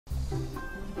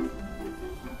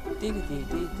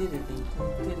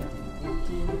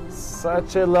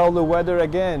Such a lovely weather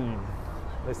again.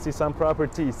 Let's see some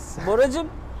properties. Boracım,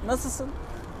 nasılsın?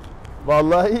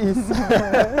 Vallahi iyiyiz.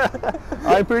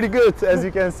 I'm pretty good, as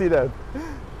you can see that.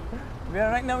 We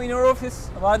are right now in your office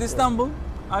about Istanbul.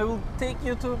 I will take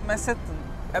you to Mashattan,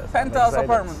 a penthouse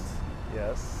apartment.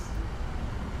 Yes.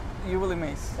 You will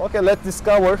amaze. Okay, let's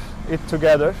discover it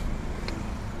together.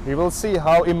 We will see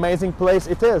how amazing place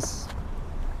it is.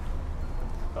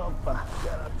 Hoppa.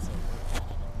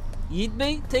 Yiğit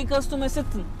Bey, take us to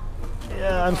Mashattan.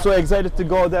 Yeah, I'm so excited to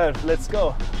go there. Let's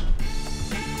go.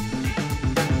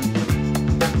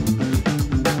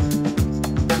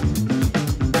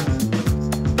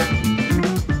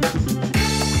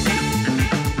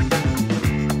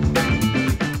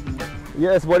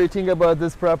 Yes, what do you think about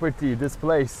this property, this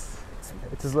place?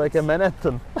 It is like a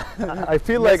Manhattan. I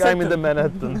feel like I'm in the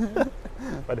Manhattan.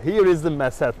 But here is the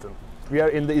Mashattan. We are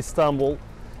in the Istanbul,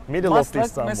 middle of the Maslak,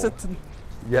 Istanbul. Mashattan.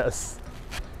 Yes.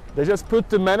 They just put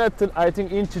the Manhattan, I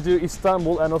think, into the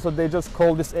Istanbul, and also they just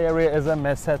call this area as a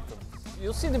Mashattan.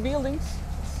 You see the buildings,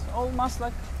 it's all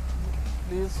Maslak,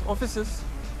 these offices.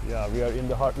 Yeah, we are in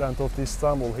the heartland of the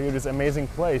Istanbul. Here is amazing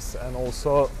place, and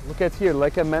also look at here,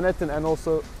 like a Manhattan, and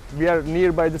also we are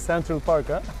nearby the Central Park.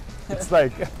 Huh? It's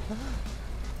like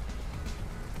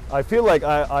I feel like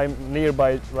I'm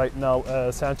nearby right now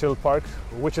Central Park,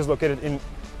 which is located in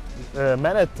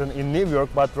Manhattan in New York.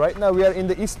 But right now we are in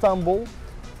the Istanbul.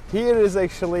 Here is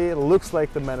actually looks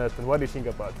like the Manhattan. What do you think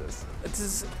about this? It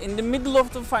is in the middle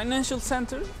of the financial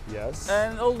center. Yes.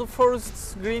 And all the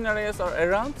forests, green areas are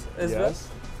around as well. Yes.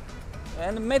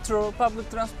 And metro, public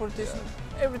transportation,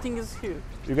 everything is here.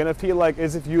 You're gonna feel like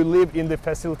as if you live in the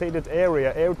facilitated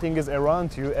area. Everything is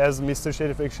around you, as Mr.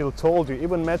 Sherif actually told you.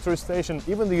 Even metro station,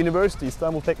 even the university,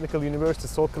 Istanbul Technical University,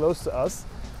 is so close to us.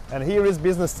 And here is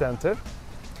business center.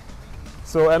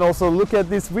 So, and also look at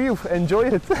this view, enjoy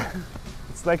it.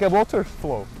 It's like a water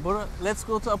flow. Bora, let's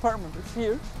go to apartment. It's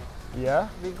here. Yeah.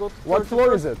 We go to What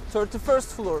floor is it?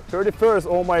 31st floor. 31st.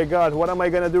 Oh my God! What am I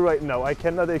gonna do right now? I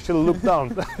cannot actually look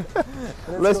down.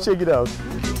 Let's check it out.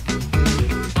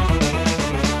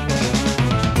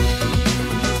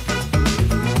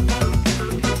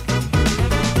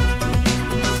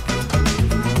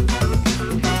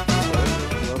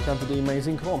 Welcome to the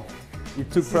amazing home. It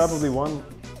took probably one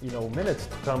minutes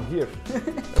to come here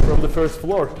from the first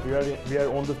floor. We are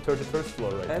on the 31st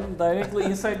floor right now. And directly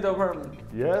inside the apartment.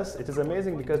 Yes, it is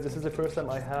amazing because this is the first time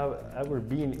I have ever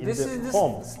been in This the is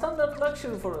home. the standard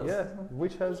luxury for us. Yeah,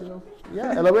 which has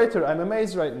elevator. I'm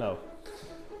amazed right now.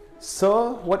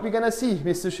 So what we gonna see,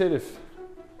 Mr. Sherif?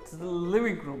 It's the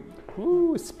living room.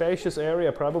 Ooh, spacious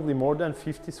area, probably more than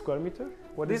 50 square meter.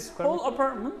 What is This square whole meter?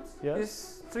 apartment Yes.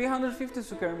 is 350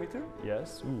 square meter.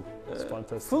 Yes, ooh, it's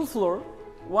fantastic. Full floor,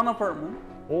 one apartment.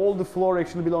 All the floor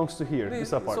actually belongs to here,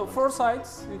 this apartment. So 4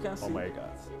 sides, you can see. Oh my God.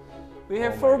 We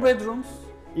have Oh 4 my God. bedrooms.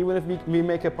 Even if we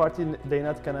make a party, they're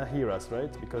not gonna hear us,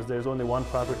 right? Because there's only one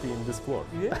property in this floor.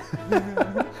 Yeah.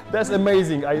 That's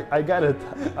amazing, I got it.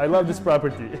 I love this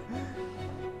property.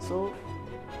 So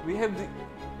we have the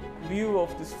view of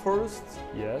this forest,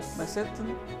 Yes.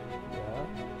 Mashattan. Yeah.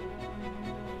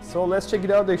 So let's check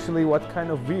it out actually what kind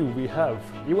of view we have.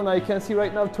 Even I can see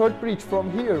right now Third Bridge from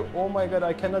here. Oh my God,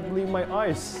 I cannot believe my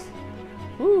eyes.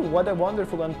 Ooh, what a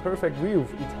wonderful and perfect view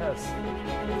it has.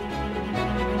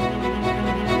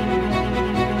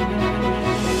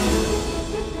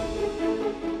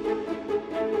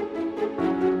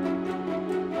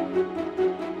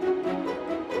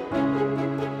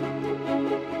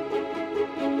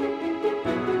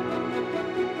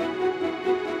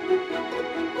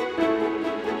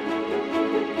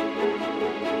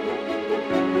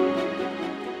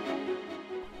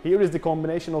 Here is the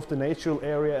combination of the natural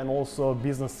area and also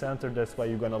business center. That's why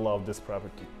you're gonna love this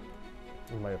property,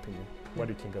 in my opinion. What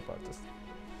do you think about this?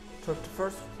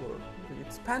 31st floor.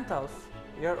 It's penthouse.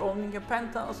 We are owning a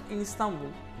penthouse in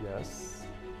Istanbul. Yes.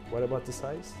 What about the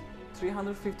size?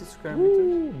 350 square meter.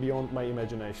 Ooh, beyond my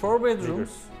imagination. 4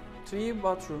 bedrooms, Bigger. 3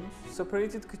 bathrooms,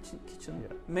 separated kitchen,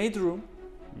 Yeah. maid room,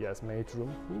 Yes, maid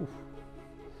room. Ooh.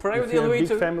 private If you have big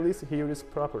elevator, families, here is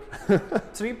proper.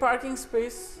 3 parking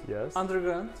space Yes.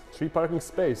 underground 3 parking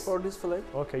space. for this flat,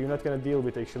 Okay, you're not gonna deal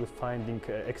with actually finding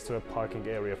extra parking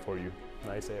area for you.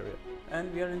 Nice area.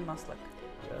 and we are in Maslak.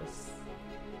 Yes.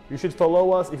 You should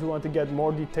follow us if you want to get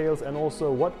more details, and also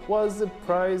what was the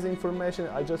price information.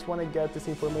 I just want to get this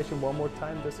information one more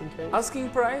time just in case. Asking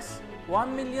price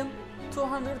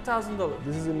 $1,200,000.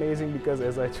 This is amazing because,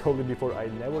 as I told you before, I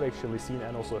never actually seen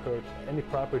and also heard any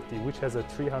property which has a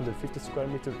 350 square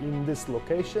meter in this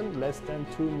location less than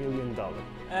 $2 million.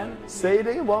 And say it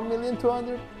again,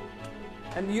 1,200,000.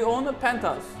 And you own a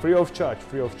penthouse. Free of charge,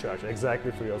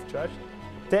 exactly free of charge.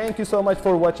 Thank you so much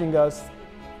for watching us.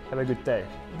 Have a good day.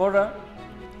 Bora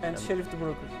and Sherif the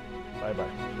broker. Bye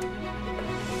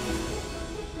bye.